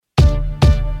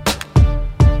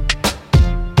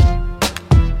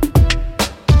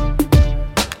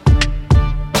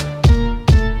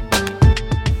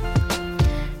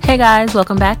Hey guys,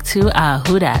 welcome back to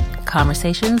AWD,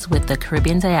 Conversations with the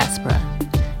Caribbean Diaspora.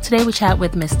 Today we chat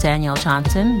with Miss Danielle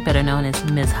Johnson, better known as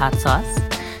Ms.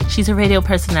 Hotsauce. She's a radio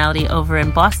personality over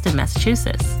in Boston,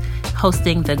 Massachusetts,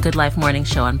 hosting the Good Life Morning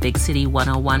Show on Big City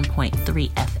 101.3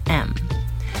 FM.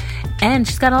 And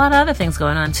she's got a lot of other things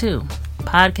going on too.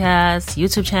 Podcasts,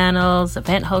 YouTube channels,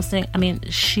 event hosting. I mean,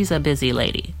 she's a busy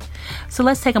lady. So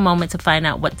let's take a moment to find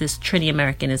out what this Trini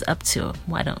American is up to.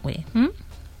 Why don't we?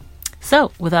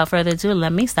 So, without further ado,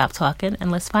 let me stop talking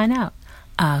and let's find out.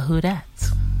 Who dat?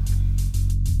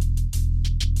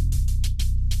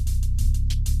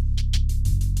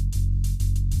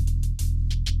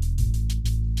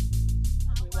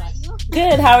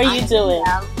 Good. How are you doing?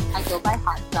 I go by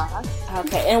Hotsauce.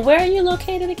 Okay. And where are you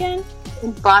located again?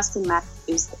 In Boston,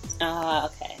 Massachusetts.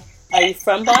 Okay. Are you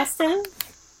from Boston?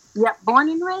 Yep, born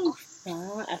and raised.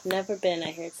 I've never been.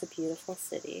 I hear it's a beautiful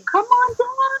city. Come on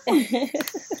down.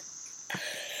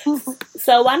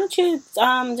 So why don't you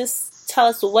just tell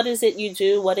us, what is it you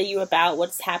do? What are you about?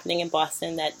 What's happening in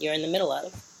Boston that you're in the middle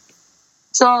of?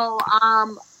 So,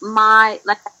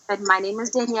 like I said, my name is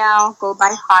Danielle. Go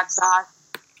by Hotsauce.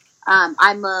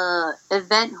 I'm a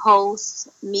event host,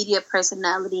 media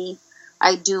personality.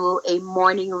 I do a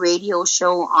morning radio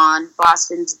show on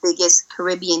Boston's biggest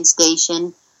Caribbean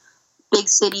station, Big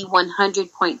City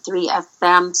 100.3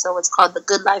 FM. So it's called the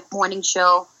Good Life Morning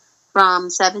Show from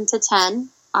 7 to 10,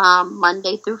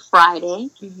 Monday through Friday.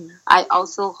 Mm-hmm. I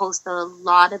also host a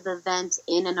lot of events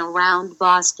in and around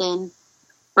Boston,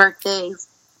 birthdays,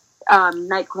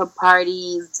 nightclub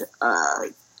parties,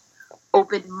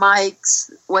 open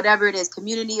mics, whatever it is,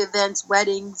 community events,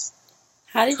 weddings.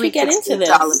 How did you get into this?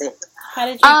 All of it. How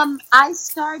did you? I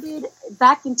started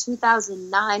back in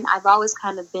 2009. I've always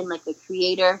kind of been like a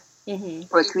creator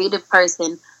or a creative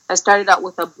person. I started out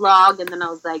with a blog, and then I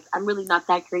was like, I'm really not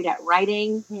that great at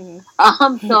writing.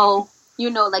 So,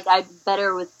 like I'm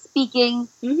better with speaking.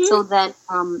 So then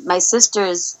my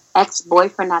sister's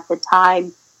ex-boyfriend at the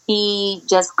time, he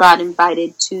just got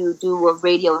invited to do a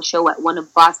radio show at one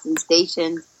of Boston's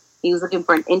stations. He was looking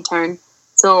for an intern.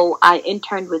 So I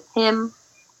interned with him.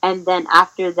 And then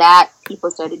after that, people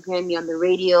started hearing me on the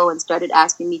radio and started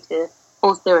asking me to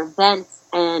host their events.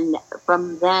 And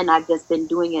from then, I've just been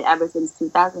doing it ever since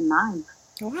 2009.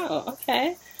 Wow,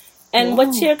 okay. And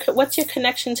what's your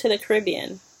connection to the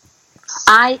Caribbean?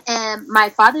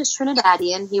 My father's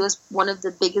Trinidadian. He was one of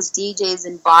the biggest DJs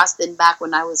in Boston back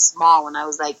when I was small, when I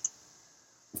was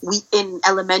in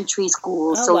elementary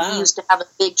school. He used to have a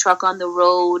big truck on the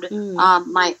road.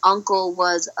 My uncle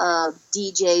was a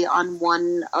DJ on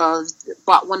one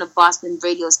of Boston's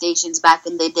radio stations back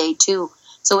in the day too.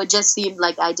 So it just seemed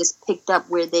like I just picked up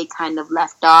where they kind of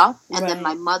left off. And then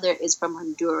my mother is from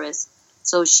Honduras,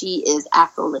 so she is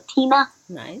Afro-Latina.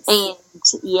 Nice. And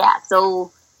yeah,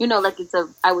 so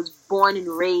I was born and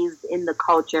raised in the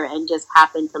culture and just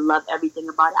happened to love everything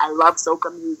about it. I love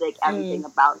soca music, everything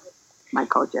about it. My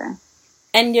culture.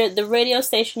 And the radio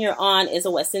station you're on is a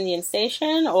West Indian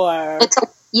station, or?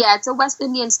 It's a West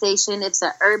Indian station. It's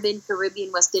an urban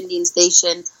Caribbean West Indian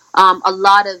station. A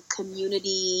lot of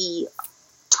community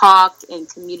talk and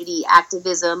community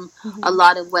activism. A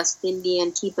lot of West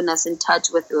Indian, keeping us in touch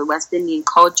with the West Indian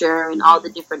culture and all the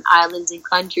different islands and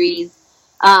countries.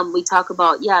 We talk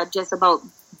about, just about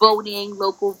voting,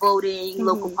 local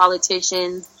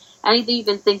politicians. Anything you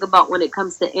can think about when it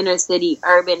comes to inner city,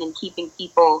 urban, and keeping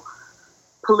people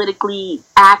politically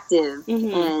active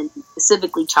and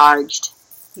civically charged.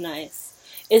 Nice.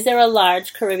 Is there a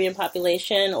large Caribbean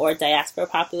population or diaspora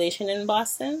population in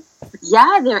Boston?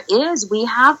 Yeah, there is. We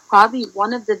have probably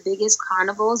one of the biggest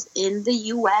carnivals in the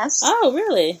U.S. Oh,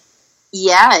 really?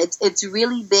 Yeah, it's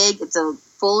really big. It's a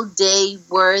full day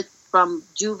worth from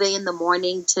Juve in the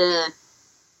morning to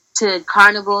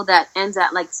carnival that ends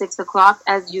at 6 o'clock.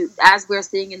 As we're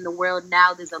seeing in the world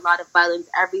now, there's a lot of violence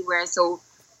everywhere. So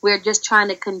we're just trying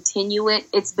to continue it.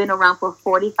 It's been around for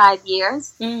 45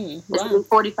 years. It's been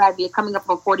 45 years, coming up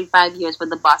on 45 years for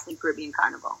the Boston Caribbean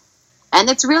Carnival. And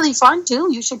it's really fun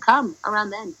too. You should come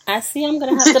around then. I see. I'm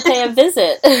going to have to pay a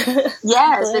visit.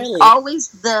 Yes, it's always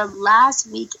the last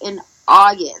week in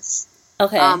August.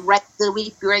 Okay. The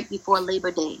week right before Labor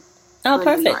Day. Oh,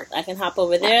 perfect. I can hop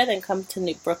over there, then come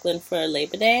to Brooklyn for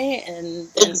Labor Day, and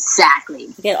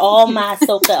exactly get all my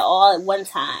soca all at one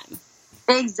time.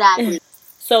 Exactly.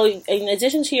 So, in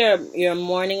addition to your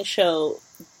morning show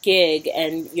gig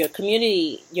and your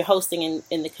community, you're hosting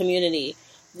in the community,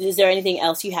 is there anything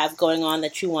else you have going on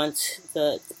that you want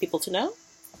the people to know?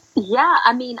 Yeah,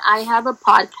 I mean, I have a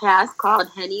podcast called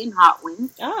Henny and Hot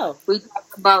Wings. Oh. We talk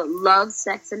about love,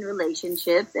 sex, and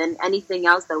relationships, and anything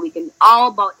else that we can. All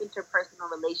about interpersonal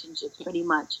relationships, pretty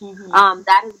much.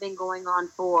 That has been going on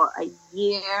for a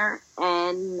year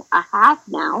and a half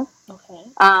now.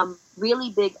 Okay.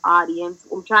 Really big audience.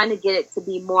 I'm trying to get it to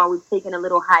be more. We've taken a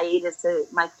little hiatus.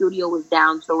 My studio was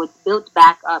down, so it's built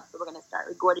back up. So we're going to start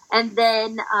recording. And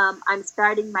then I'm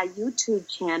starting my YouTube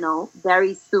channel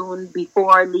very soon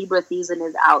before Libra season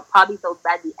is out. Probably so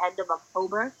by the end of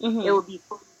October. It will be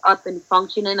fully up and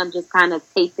functioning. I'm just kind of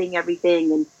taping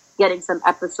everything and getting some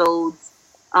episodes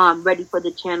ready for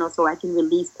the channel so I can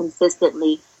release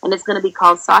consistently. And it's going to be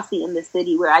called Saucy in the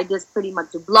City, where I just pretty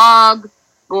much vlog,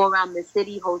 go around the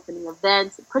city, hosting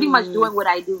events, pretty much doing what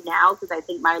I do now, because I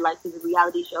think my life is a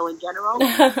reality show in general.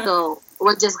 So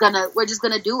we're just gonna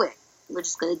do it. We're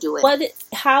just gonna do it.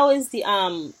 How is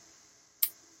the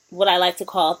what I like to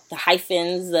call the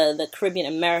hyphens, the Caribbean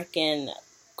American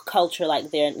culture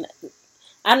like there?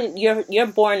 You're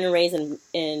born and raised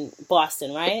in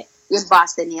Boston, right? In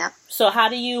Boston, yeah. So how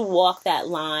do you walk that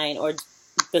line or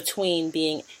between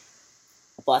being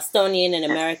Bostonian and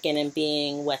American and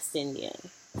being West Indian?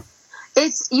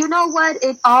 It's, you know what,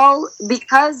 it all,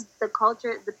 because the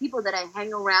culture, the people that I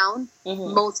hang around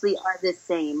mostly are the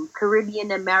same.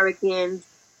 Caribbean Americans,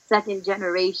 second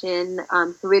generation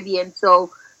Caribbean.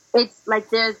 So it's like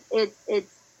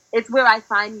it's where I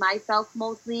find myself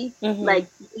mostly. Like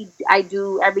I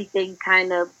do everything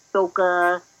kind of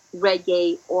soca,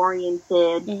 reggae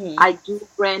oriented. I do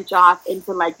branch off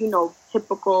into like,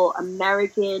 typical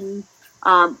American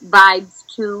vibes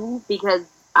too, because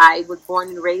I was born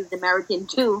and raised American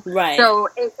too. Right. So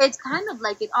it's kind of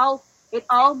like it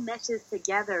all meshes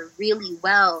together really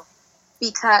well,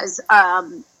 because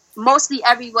mostly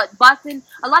Boston,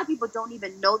 a lot of people don't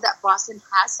even know that Boston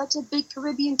has such a big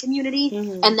Caribbean community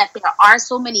and that there are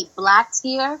so many blacks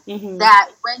here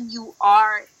that when you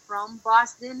are from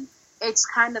Boston, it's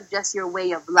kind of just your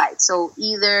way of life. So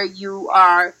either you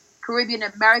are Caribbean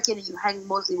American and you hang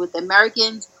mostly with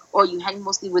Americans, or you hang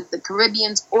mostly with the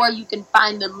Caribbeans, or you can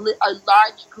find a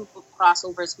large group of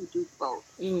crossovers who do both.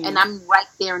 And I'm right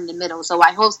there in the middle. So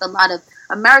I host a lot of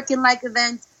American-like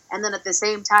events, and then at the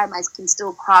same time, I can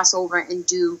still cross over and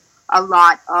do a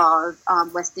lot of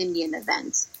West Indian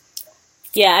events.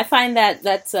 Yeah, I find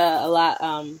that's a lot,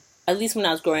 at least when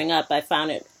I was growing up, I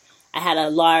found it, I had a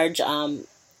large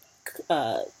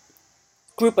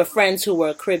group of friends who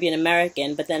were Caribbean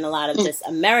American, but then a lot of just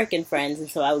American friends, and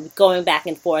so I would be going back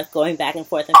and forth and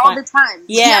all the time.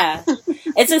 Yeah.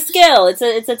 It's a skill. It's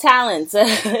a talent.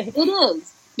 It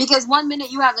is, because one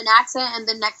minute you have an accent and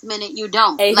the next minute you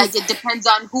don't. Like, it depends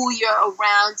on who you're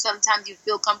around. Sometimes you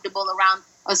feel comfortable around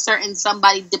a certain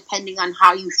somebody depending on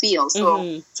how you feel.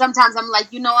 So sometimes I'm like,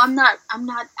 I'm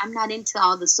not into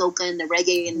all the soca and the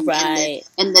reggae and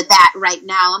the that right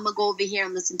now. I'm gonna go over here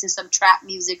and listen to some trap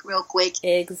music real quick.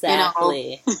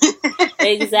 Exactly.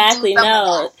 Exactly.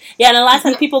 No. Yeah, and a lot of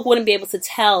times people wouldn't be able to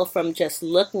tell from just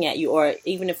looking at you, or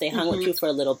even if they hung with you for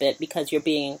a little bit, because you're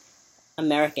being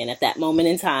American at that moment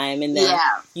in time, and then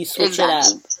you switch it up.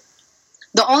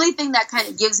 The only thing that kind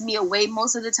of gives me away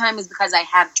most of the time is because I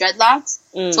have dreadlocks.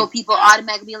 So people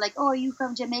automatically be like, oh, are you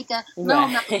from Jamaica? No,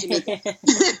 I'm not from Jamaica.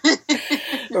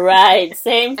 Right.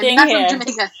 Same thing I'm here. not from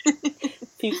Jamaica.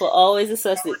 People always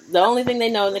associate. The only thing they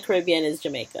know in the Caribbean is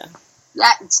Jamaica.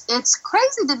 It's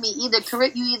crazy to me.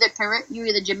 You're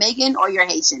either Jamaican or you're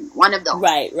Haitian. One of those.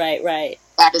 Right.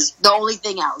 That is the only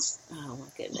thing else. Oh, my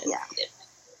goodness. Yeah.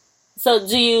 So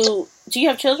do you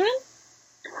have children?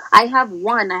 I have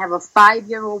one. I have a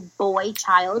 5-year-old boy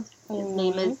child. His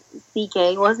name is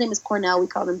CK. Well, his name is Cornell. We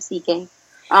call him CK.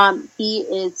 He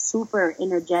is super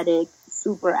energetic,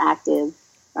 super active.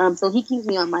 So he keeps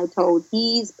me on my toes.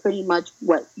 He's pretty much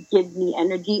what gives me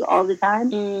energy all the time.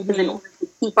 Because in order to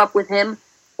keep up with him,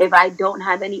 if I don't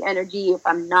have any energy, if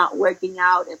I'm not working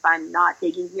out, if I'm not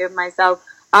taking care of myself,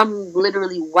 I'm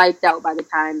literally wiped out by the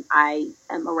time I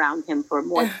am around him for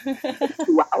more than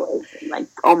 2 hours. Like,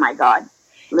 oh my God.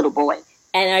 Little boy.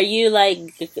 And are you like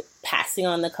passing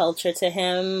on the culture to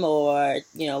him, or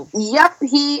Yep,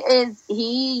 he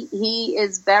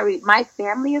is very. My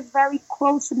family is very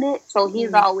close knit, so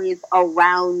he's always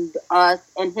around us.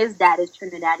 And his dad is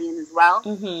Trinidadian as well,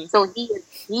 so he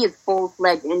is full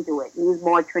fledged into it. He's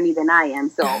more Trini than I am,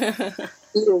 so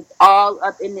he is all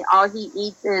up in it. All he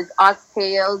eats is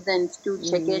oxtails and stewed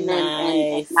chicken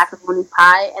and macaroni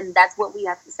pie, and that's what we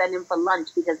have to send him for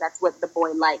lunch, because that's what the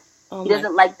boy likes. He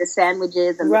doesn't like the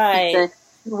sandwiches and the pizza.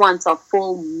 He wants a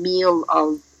full meal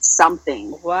of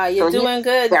something. Wow, you're doing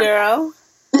good, girl.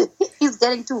 He's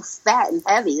getting too fat and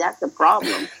heavy. That's the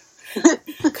problem.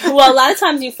 Well, a lot of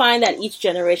times you find that each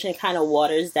generation kind of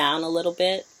waters down a little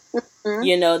bit. Mhm.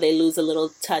 you know, they lose a little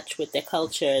touch with their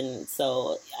culture. And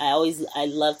so I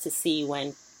love to see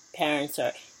when parents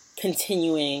are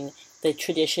continuing the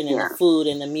tradition and Yeah. the food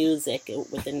and the music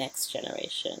with the next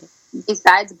generation.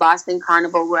 Besides Boston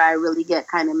Carnival, where I really get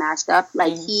kind of mashed up,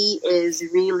 like he is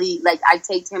really like I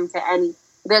take him to any.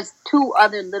 There's 2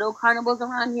 other little carnivals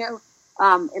around here,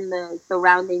 in the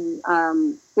surrounding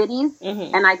cities,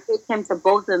 and I take him to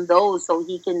both of those so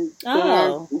he can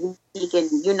dance, he can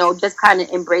just kind of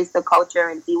embrace the culture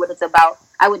and see what it's about.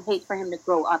 I would hate for him to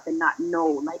grow up and not know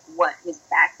like what his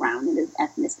background and his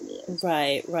ethnicity is.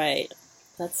 Right.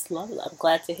 That's lovely. I'm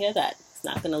glad to hear that. He's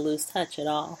not going to lose touch at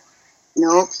all.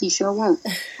 Nope, he sure won't.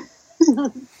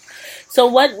 So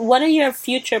what are your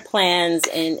future plans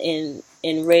in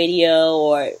radio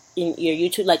or in your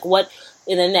YouTube? Like what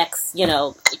in the next,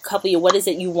 couple years, what is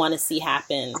it you want to see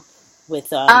happen with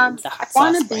the Hot Sauce I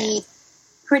want to brand? be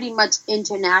pretty much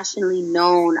internationally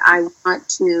known. I want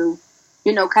to,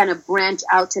 kind of branch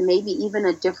out to maybe even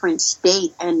a different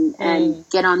state and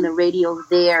get on the radio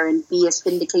there and be a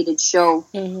syndicated show,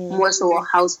 more so a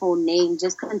household name.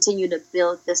 Just continue to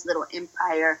build this little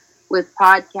empire with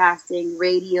podcasting,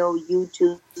 radio,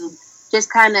 YouTube.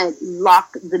 Just kind of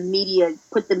lock the media,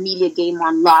 put the media game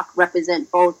on lock,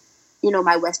 represent both,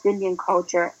 my West Indian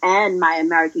culture and my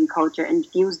American culture, and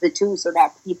fuse the 2 so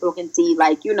that people can see,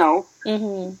 like, we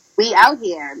out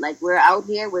here. Like, we're out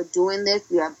here, we're doing this,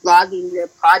 we are blogging, we're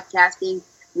podcasting,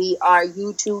 we are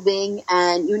YouTubing,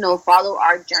 and, follow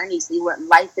our journey, see what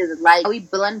life is like. We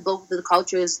blend both of the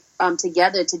cultures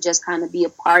together to just kind of be a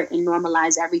part and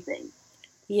normalize everything.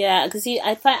 Yeah, because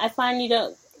I find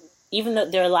even though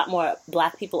there are a lot more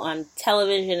Black people on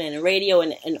television and radio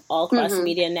and all across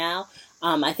media now,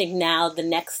 I think now the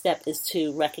next step is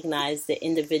to recognize the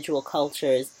individual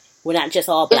cultures. We're not just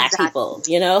all Black people,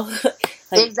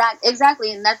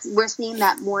 Exactly, and we're seeing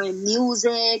that more in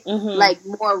music, like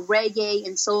more reggae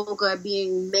and soca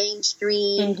being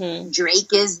mainstream.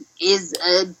 Drake is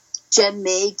a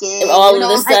Jamaican. All of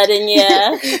a sudden,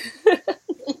 yeah.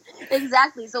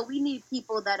 Exactly. So we need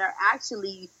people that are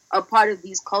actually a part of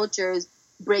these cultures,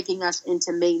 breaking us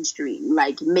into mainstream,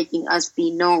 like making us be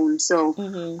known. So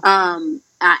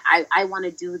I want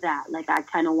to do that. Like I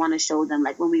kind of want to show them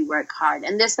like when we work hard.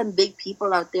 And there's some big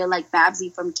people out there like Babsy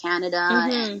from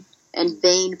Canada and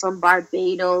Vane from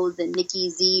Barbados and Nikki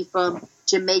Z from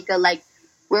Jamaica. Like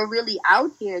we're really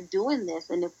out here doing this,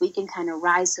 and if we can kind of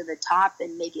rise to the top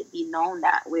and make it be known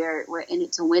that we're in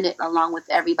it to win it along with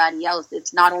everybody else,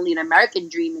 it's not only an American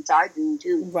dream, it's our dream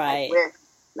too. Right. Like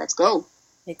let's go.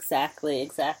 Exactly.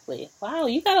 Wow,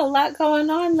 you got a lot going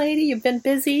on, lady. You've been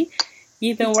busy.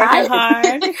 You've been working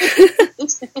hard.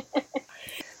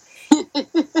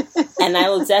 And I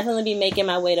will definitely be making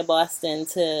my way to Boston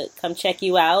to come check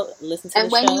you out, listen to the show.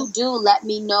 And when you do, let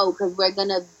me know, because we're going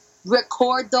to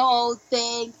record the whole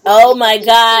thing. Oh my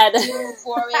God.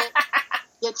 For it.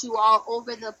 Get you all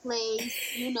over the place.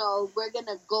 We're going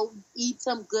to go eat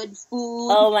some good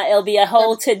food. Oh my, it'll be a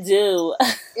whole to-do.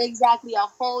 Exactly, a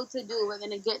whole to-do. We're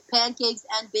going to get pancakes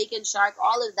and bacon shark,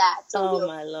 all of that. So we'll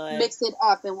my Lord. Mix it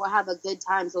up and we'll have a good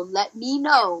time. So let me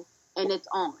know, and it's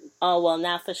on. Oh, well,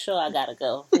 now for sure I got to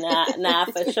go. Now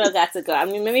for sure I got to go. I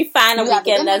mean, let me find a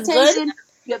weekend that's good.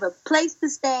 You have a place to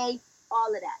stay,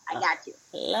 all of that. I got you.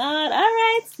 Lord, all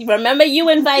right. Remember, you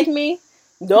invite me.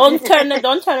 Don't turn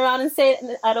around and say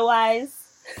it otherwise.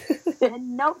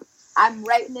 Nope. I'm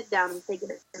writing it down. I'm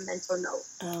taking a mental note.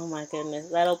 Oh my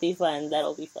goodness. That'll be fun.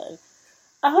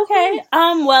 Okay.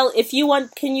 Well, if you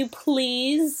want, can you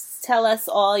please tell us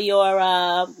all your,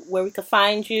 where we can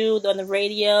find you on the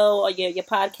radio or your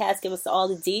podcast? Give us all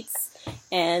the deets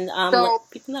and let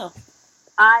people know.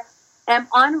 I am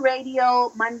on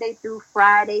radio Monday through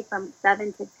Friday from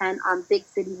 7 to 10 on Big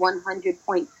City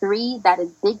 100.3. That is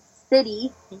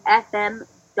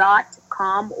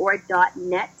bigcityfm.com or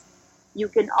 .net. You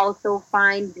can also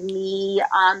find me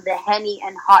on the Henny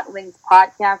and Hot Wings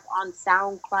podcast on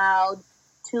SoundCloud,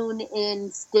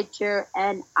 TuneIn, Stitcher,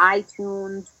 and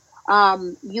iTunes.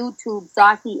 YouTube,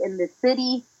 Saucy in the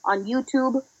City on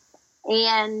YouTube.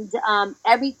 And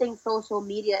everything social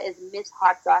media is Miss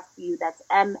Hot Sauce to You. That's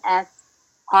MS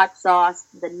Hot Sauce,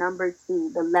 the number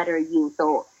 2, the letter U.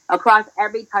 So across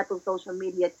every type of social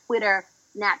media, Twitter,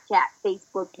 Snapchat,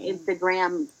 Facebook,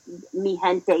 Instagram, Mi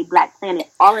Gente, Black Planet,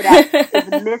 all of that is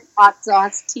Miss Hot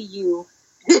Sauce to You.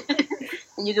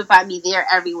 And you can find me there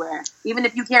everywhere. Even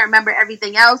if you can't remember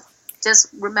everything else,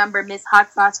 just remember Miss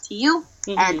Hot Sauce to You,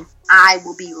 and I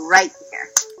will be right there.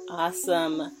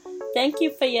 Awesome. Thank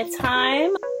you for your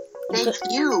time. Thank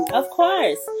you. Of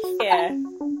course. Yeah.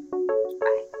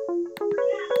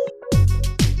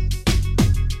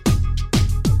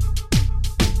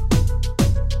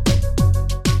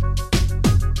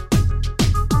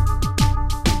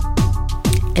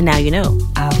 And now you know,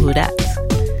 who dat.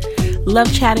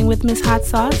 Love chatting with Miss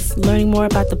Hotsauce, learning more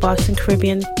about the Boston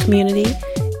Caribbean community.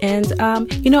 And,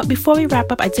 before we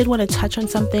wrap up, I did want to touch on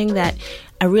something that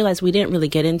I realized we didn't really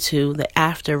get into the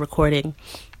after recording.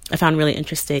 I found really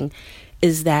interesting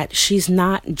is that she's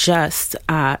not just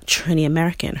Trini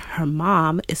American. Her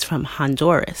mom is from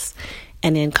Honduras.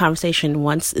 And in conversation,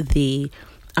 once the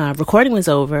recording was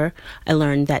over, I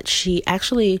learned that she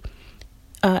actually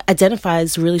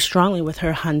identifies really strongly with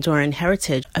her Honduran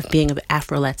heritage of being of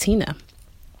Afro-Latina.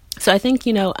 So I think,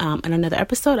 in another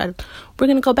episode, we're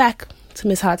going to go back to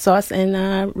Miss Hotsauce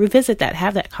and revisit that,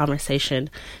 have that conversation.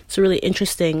 It's really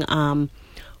interesting,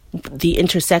 the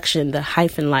intersection, the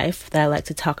hyphen life that I like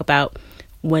to talk about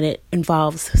when it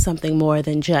involves something more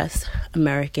than just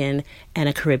American and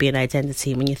a Caribbean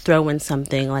identity. When you throw in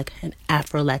something like an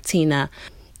Afro-Latina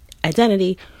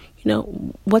identity,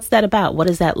 what's that about? What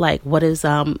is that like? What is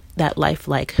that life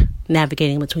like,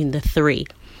 navigating between the three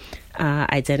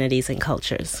identities and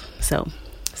cultures? So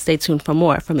stay tuned for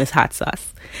more from Miss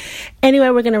Hotsauce. Anyway,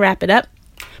 we're going to wrap it up.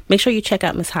 Make sure you check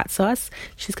out Miss Hotsauce.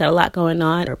 She's got a lot going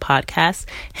on. Her podcast,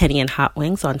 Henny and Hot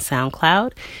Wings, on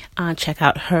SoundCloud. Check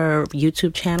out her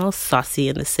YouTube channel, Saucy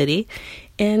in the City.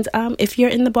 And if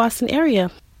you're in the Boston area,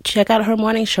 check out her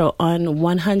morning show on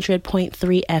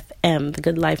 100.3 FM, the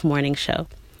Good Life Morning Show.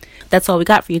 That's all we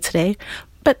got for you today,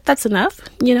 but that's enough.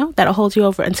 That'll hold you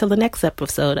over until the next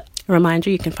episode. A reminder,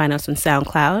 you can find us on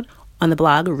SoundCloud, on the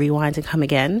blog, Rewind and Come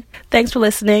Again. Thanks for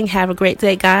listening. Have a great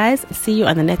day, guys. See you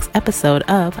on the next episode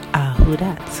of Who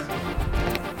Dat.